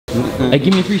Hey,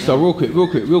 give me a freestyle real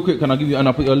quick. Can I give you, and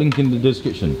I'll put your link in the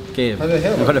description. Okay,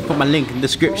 I'm gonna put my link in the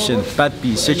description. Bad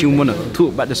B said you wanna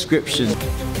talk about description.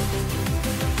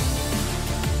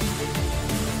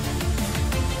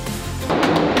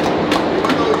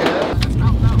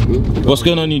 What's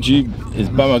going on YouTube? It's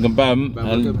Bam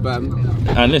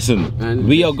and listen,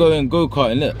 we are going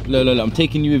go-karting. Look, I'm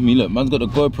taking you with me. Look, man's got the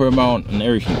GoPro mount and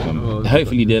everything.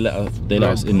 Hopefully they let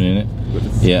us in it.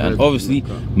 Yeah, and obviously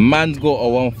man's got a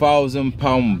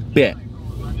 £1,000 bet.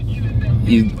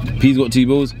 P's got 2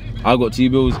 bills, I got 2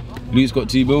 bills, Luke's got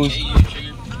 2 bills,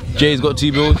 Jay's got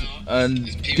 2 bills, and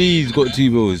D's got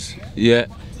 2 bills. Yeah.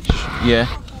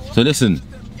 So listen,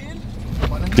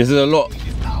 this is a lot.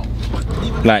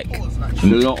 Like,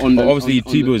 obviously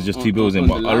 2 bills is just 2 bills in,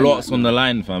 but a lot's on the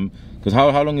line, fam. Because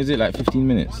how long is it? Like 15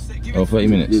 minutes or 30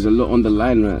 minutes? There's a lot on the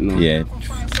line right now. Yeah.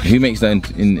 Who makes that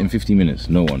in 15 minutes?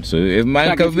 No one. So if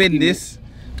man can win this,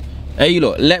 hey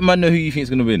look, let man know who you think is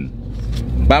gonna win.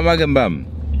 Bam,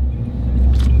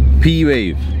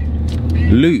 P-Wave,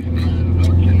 Luke,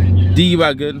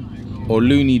 D-Wagon, or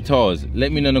Looney Tars.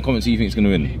 Let me know in the comments who you think is gonna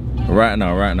win. Right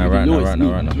now.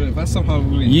 That's somehow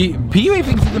win. P-Wave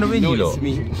thinks he's gonna win, you lot.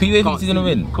 P-Wave thinks he's gonna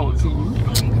win. Can't see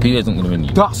me. P-Wave's not gonna win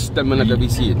you. Dust, them man that we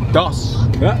see it. Dust.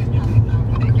 Yeah.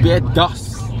 Bare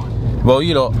dust. Well,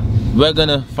 you lot, we're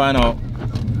gonna find out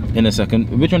in a second.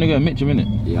 We're trying to go Mitchum, innit?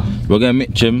 Yeah. We're going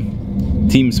Mitchum,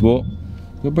 Team Sport.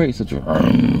 Your brakes are just. I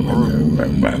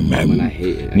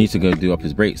hate it. Needs to go do up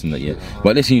his brakes and that, yeah.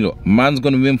 But listen, you lot, man's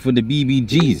gonna win for the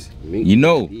BBGs. You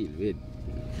know.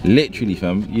 Literally,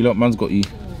 fam. You lot, man's got you.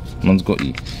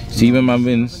 See when man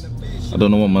wins, I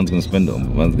don't know what man's gonna spend it on,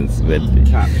 but man's gonna spend it.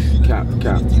 Cap.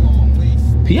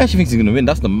 He actually thinks he's gonna win.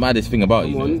 That's the maddest thing about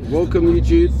you. Come on, welcome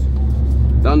YouTube.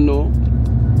 Don't know.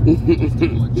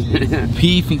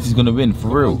 P thinks he's gonna win,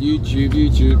 for real.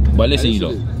 YouTube. But listen, you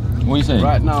lot. What are you saying?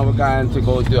 Right now we're going to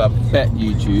go do a bet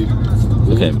YouTube.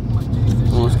 Okay.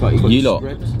 You lot.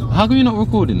 How come you're not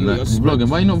recording? Like, vlogging?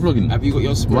 Why are you not vlogging? Have you got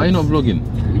your spread? Why are you not vlogging?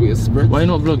 You got your spread? Why are you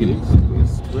not vlogging?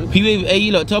 P-Wave, hey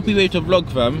you lot, tell P-Wave to vlog,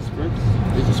 fam.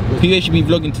 P-Wave should be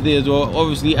vlogging today as well.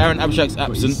 Obviously, Aaron Abshak's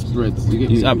absent.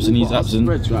 He's absent.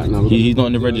 He's not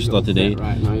in the register today.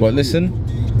 But listen,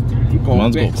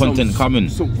 man's got content coming.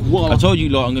 I told you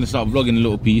lot I'm gonna start vlogging a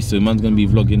little piece, so man's gonna be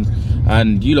vlogging.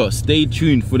 And you lot, stay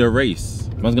tuned for the race.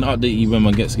 Man's gonna update you when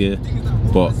man gets here.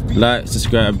 But like,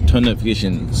 subscribe, turn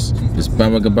notifications. It's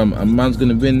Bam, and man's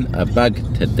gonna win a bag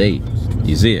today.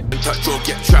 You see it?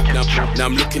 Get trapped now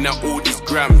I'm looking at all these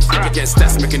grams. Again,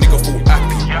 stats make a nigga feel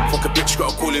happy. Fuck a bitch,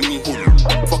 got calling me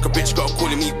hood. Fuck a bitch, got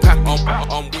calling me pack.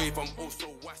 I'm wave, I'm also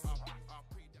west.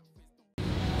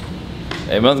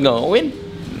 Hey, man's gonna win.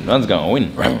 I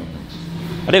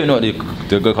don't even know what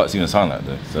the go-karts even sound like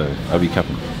though, so I'll be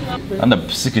capping. I'm the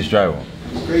sickest driver.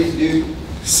 Crazy dude.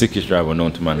 Sickest driver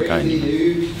known to mankind.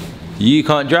 You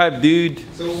can't drive, dude.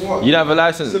 So what? You don't have a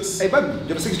license. So, hey, man,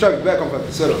 you're the sickest driver. You better come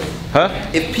first. So, huh?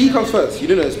 if P comes first, you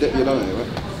don't know you're done with it,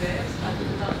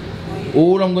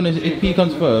 right? If P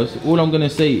comes first, all I'm gonna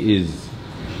say is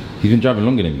he's been driving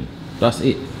longer than me. That's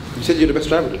it. You said you're the best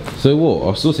driver then. So what?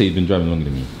 I'll still say he's been driving longer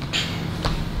than me.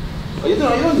 Are you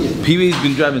on yet? P-Way's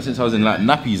been driving since I was in like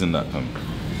nappies and that, fam.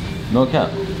 No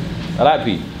cap. I like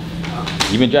P.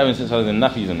 You've been driving since I was in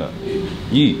nappies and that.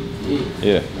 You?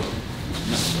 Yeah.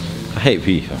 I hate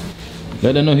P, fam.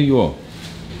 Let them know who you are.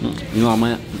 You know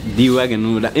my D-Wagon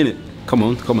and all that, innit? Come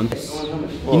on.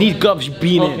 You need gloves, you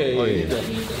bean it.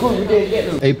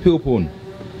 Hey, pill porn.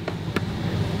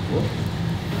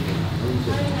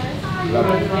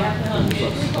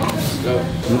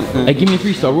 Hey, give me a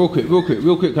freestyle real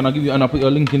quick. Can I give you, and I'll put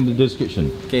your link in the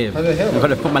description. Okay, I'm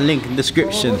gonna put my link in the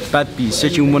description. Bad B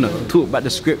said you wanna talk about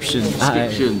description.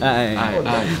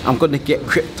 I'm gonna get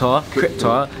crypto,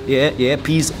 yeah,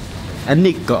 peas. A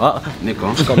nigga.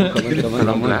 Come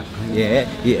on.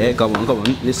 Yeah, come on.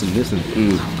 Listen.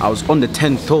 I was on the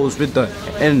 10 toes with the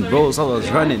end rolls. I was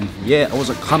running. Yeah, I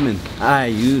wasn't coming.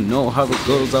 You know how it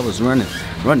goes. I was running,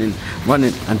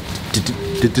 and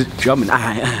drumming.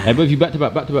 Hey, both of you back to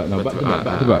back now. Back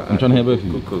to back. I'm trying to hear both of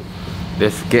you. Cool.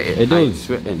 Let's get it. Hey, those.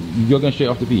 You're going straight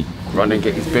after P. Run and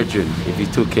get his bedroom. If he's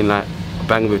talking like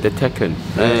bang with the Tekken.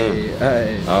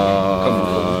 Hey.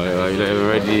 Oh, you're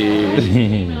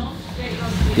ready.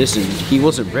 Listen, he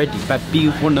wasn't ready, but B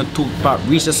wanna talk about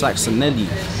Reese's like Sanelli.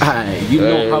 You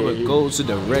know how it goes to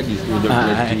the ready.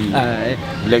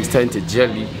 Legs turn to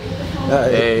jelly.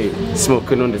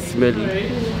 Smoking on the smelly.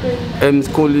 M's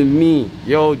calling me,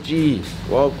 yo G,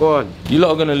 walk on. You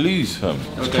lot are gonna lose, fam.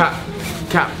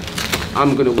 Cap.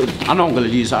 I'm gonna win. I know I'm gonna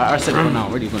lose. I said it now.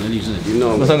 I'm already gonna lose, innit? You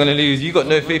know. What's I'm gonna lose? You got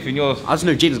no faith in yours. I just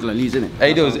know Jaden's gonna lose, innit?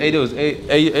 Hey,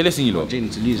 listen, you lot. Jaden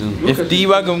to lose, innit? If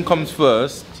D-Wagon comes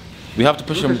first, we have to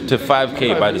push him to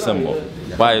 5K by December.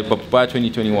 By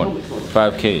 2021.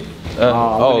 5K.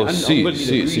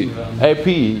 Sweet. Hey,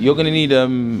 P, you're gonna need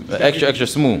extra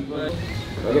small.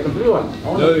 I get the blue one.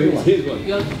 No, it's his one.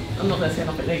 I'm not gonna say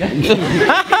nothing again.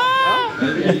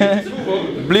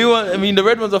 Blue one, I mean the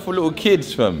red ones are for little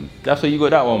kids, fam. That's why you got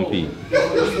that one, P.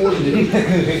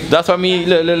 That's why me,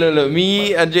 look,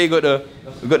 me and Jay got the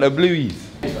blueies.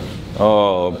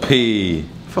 Oh, P.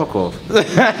 Fuck off.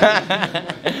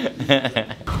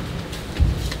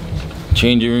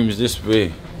 Changing rooms this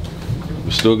way.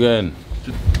 We're still going.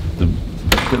 Look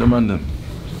at the man them.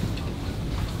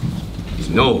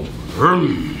 No.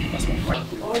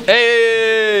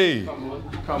 Hey!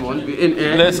 Come on, be in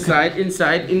here.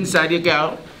 Inside your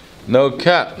gal. No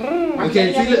cap.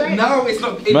 Okay, see, look, now it's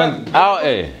not. Man, out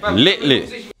here. Lit.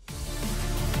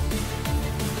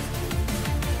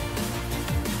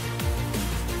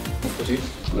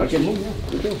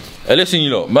 Hey, listen, you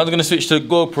lot. Man's gonna switch to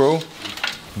GoPro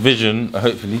Vision,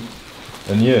 hopefully.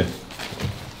 And yeah,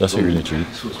 that's what we're gonna treat.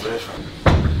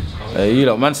 Hey, you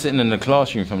lot, man sitting in the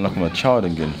classroom from like I'm a child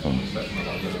again, fam.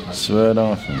 Swear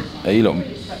down, fam. Hey, you lot,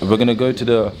 we're gonna go to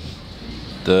the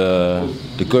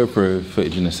GoPro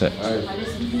footage in a sec.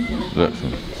 Look,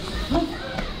 fam.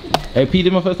 Hey, P, this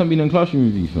is my first time being in a classroom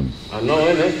with you, fam. I know,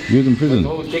 innit? You was in prison.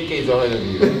 No decades ahead of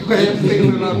you.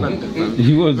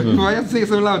 He was, fam. Why you have to say it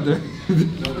so loud, though?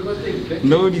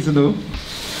 No one needs to know.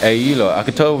 Hey, you lot, I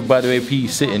could tell by the way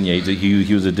P's sitting, yeah,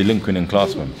 he was a delinquent in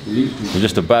class, man. He was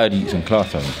just a bad eats in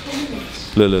class, man.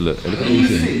 Look. Look at what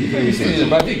he's sitting.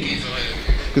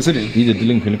 Considering. He's a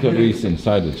delinquent, look at where he's sitting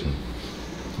sideways, man.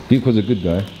 Duke was a good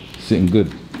guy, sitting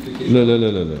good.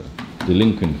 Look.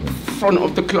 Delinquent, man. Front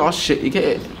of the class shit, you get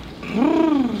it?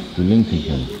 Delinquent,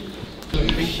 man.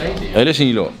 Hey, listen,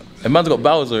 you lot. A man's got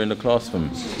Bowser in the class,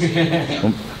 fam.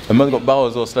 A man's got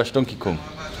Bowser / Donkey Kong.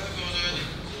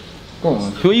 Go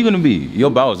on. Who are you gonna be? You're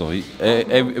Bowser. We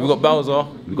got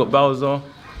Bowser.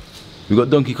 We got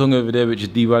Donkey Kong over there, which is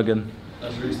D-Wagon.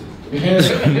 That's racist.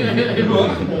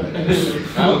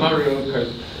 Mario Kart.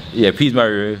 Yeah, P's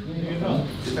Mario.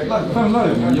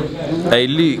 Hey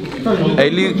Luke.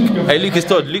 Hey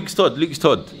Luke's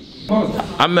Todd.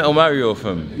 I'm Metal Mario,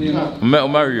 fam. I'm Metal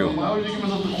Mario.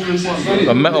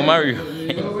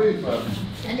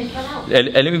 Hey,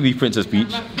 let me be Princess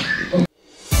Peach.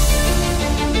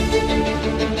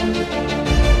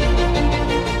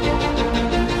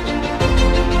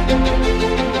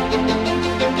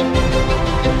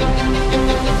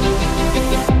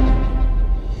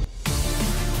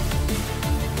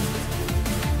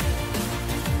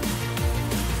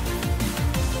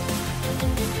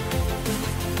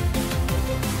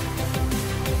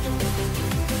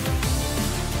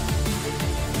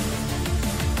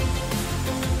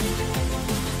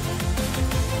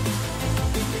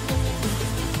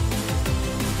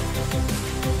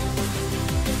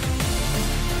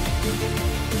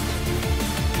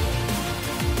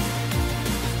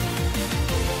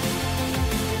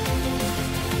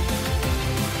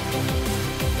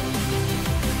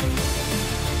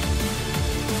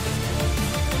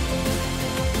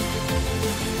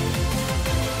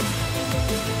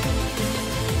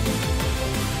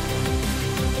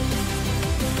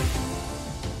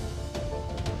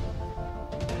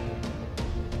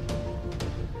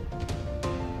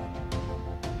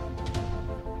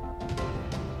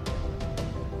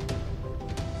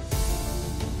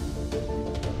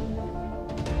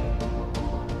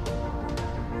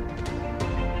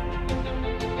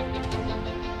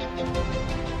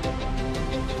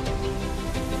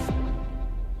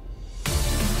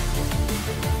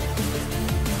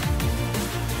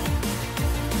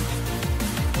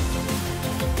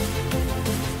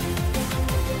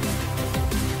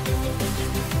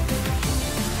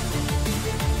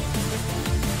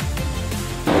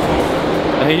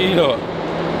 Hey, you know,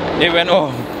 it went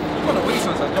off.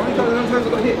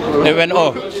 It went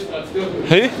off.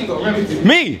 Who?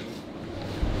 Me?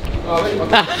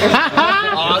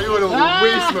 Ah, you're the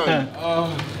waste, man.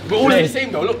 We're all the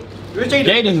same though, look.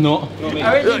 Jaden's not.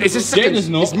 It's just seconds. Jaden's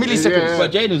not. It's milliseconds.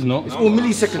 But Jaden's not. It's all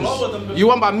milliseconds. You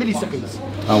won by milliseconds.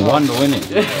 I wonder,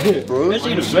 innit? Bro, Where's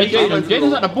Jaden?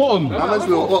 Jaden's at the bottom. that man's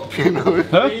little up, you know.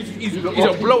 Huh? He's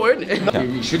a blower, isn't it?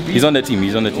 He should be. He's on the team.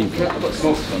 He's on the team.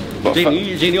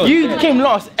 You came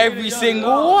last every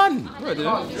single one.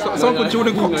 Someone called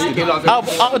Jordan Cox.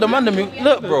 Out of the man,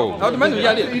 look, bro. Out of the man,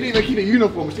 yeah, You need to keep a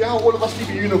uniform. See how all of us keep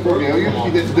a uniform, yeah? You need to be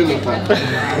there to dinner time.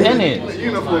 Innit?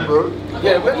 Uniform, bro.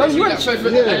 Yeah, where's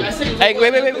Hey,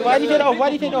 wait. Why did you take it off? Why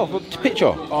did you take it off? Picture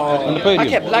on the podium. I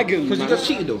kept lagging. Because you got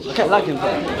cheated though. I kept lagging,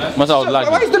 fam. Must I was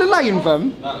lagging. Why is there a lagging,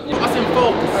 fam? I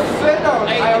swear down, I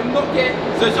am not getting.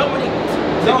 So somebody.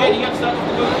 So Jenny, you have to start off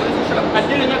the boat. I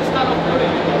didn't have to start off the boat.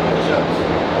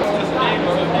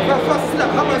 First slap.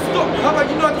 How about stop? How about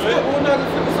you know how to stop? Or know how to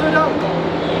slow down?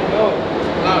 No.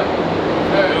 Loud.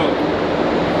 No.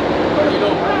 You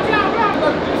know.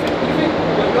 You think?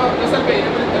 Let's have it.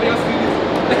 Everybody else do this.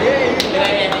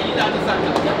 Yeah. You know understand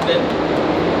that.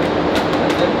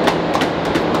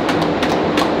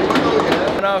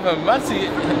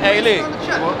 Hey, look.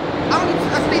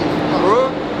 Bro,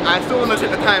 I still want to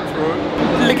check the times, bro.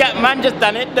 Look at man just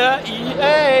done it dirty.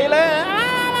 Hey, look.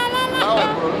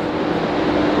 How, bro?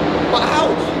 But how?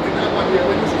 You did that one year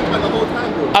when you spent the whole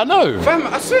time, bro. I know. Fam,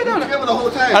 I swear down. You remember the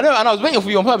whole time? I know, and I was waiting for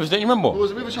you on purpose. Don't you remember? It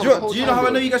was a river shot Do you know how I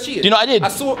know you guys cheated? Do you know what I did? I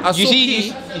saw You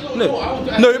see? P. No.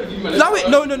 Allow it.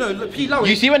 No. Look, P, allow it.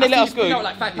 You see when they let us go?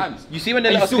 Like 5 times. You see when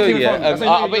they let us go? Yeah.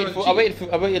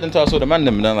 I waited until I saw the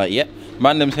mandem, and I'm like, yeah,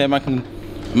 mandem's here. Man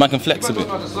can flex a bit.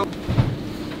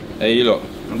 Hey, you lot.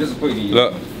 I'm disappointed in you.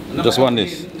 Look, just won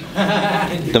this.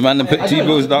 The man that put 2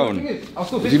 bills down.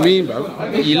 What do you mean,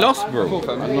 bro? You lost, bro.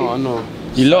 I know.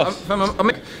 You lost.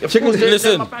 Listen.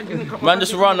 Listen, man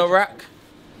just run a rack.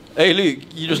 Hey, Luke,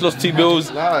 you just lost 2 bills.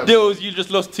 Dills, you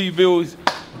just lost 2 bills.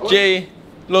 Jay,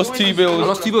 lost 2 bills. I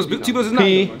lost 2 bills. 2 bills is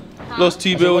P, nothing. lost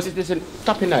 2 bills. This is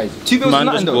tapping knife. 2 bills is Man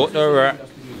nothing just though. got a rack.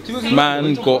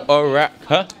 Man got a rack,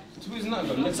 huh? 2 bills is nothing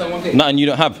though. Next time one day. Nothing you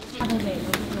don't have.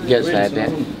 Yes, like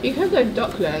that. You can go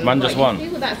Dockland. Man just won.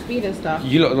 People that speed and stuff.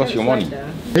 You lot lost your money. You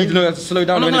need to know how to slow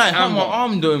down when it's how my amber.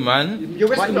 arm doing, man. Your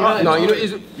wrist No, you know it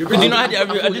is. Did you not have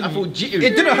it? I didn't. jittery.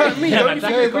 It didn't hurt me. The only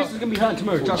thing your wrist is gonna be hurt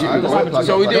tomorrow. Trust me.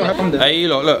 So we didn't. Hey, you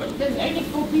lot, look. There's only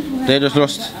 4 people. They just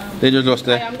lost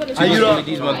there. I'm gonna Hey, you lot.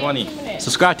 These man's money.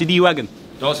 Subscribe to D-Wagon.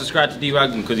 Don't subscribe to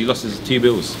D-Wagon because he lost his 2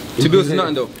 bills. 2 bills is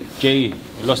nothing though. Jay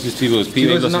lost his 2 bills. P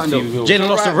bills lost is his nothing 2 bills. Jalen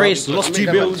lost the race, lost 2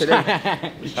 bills.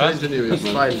 It's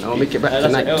fine. I'll make it back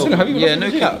tonight. Yeah, no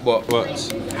cap, but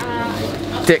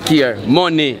Take care.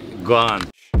 Money. gone.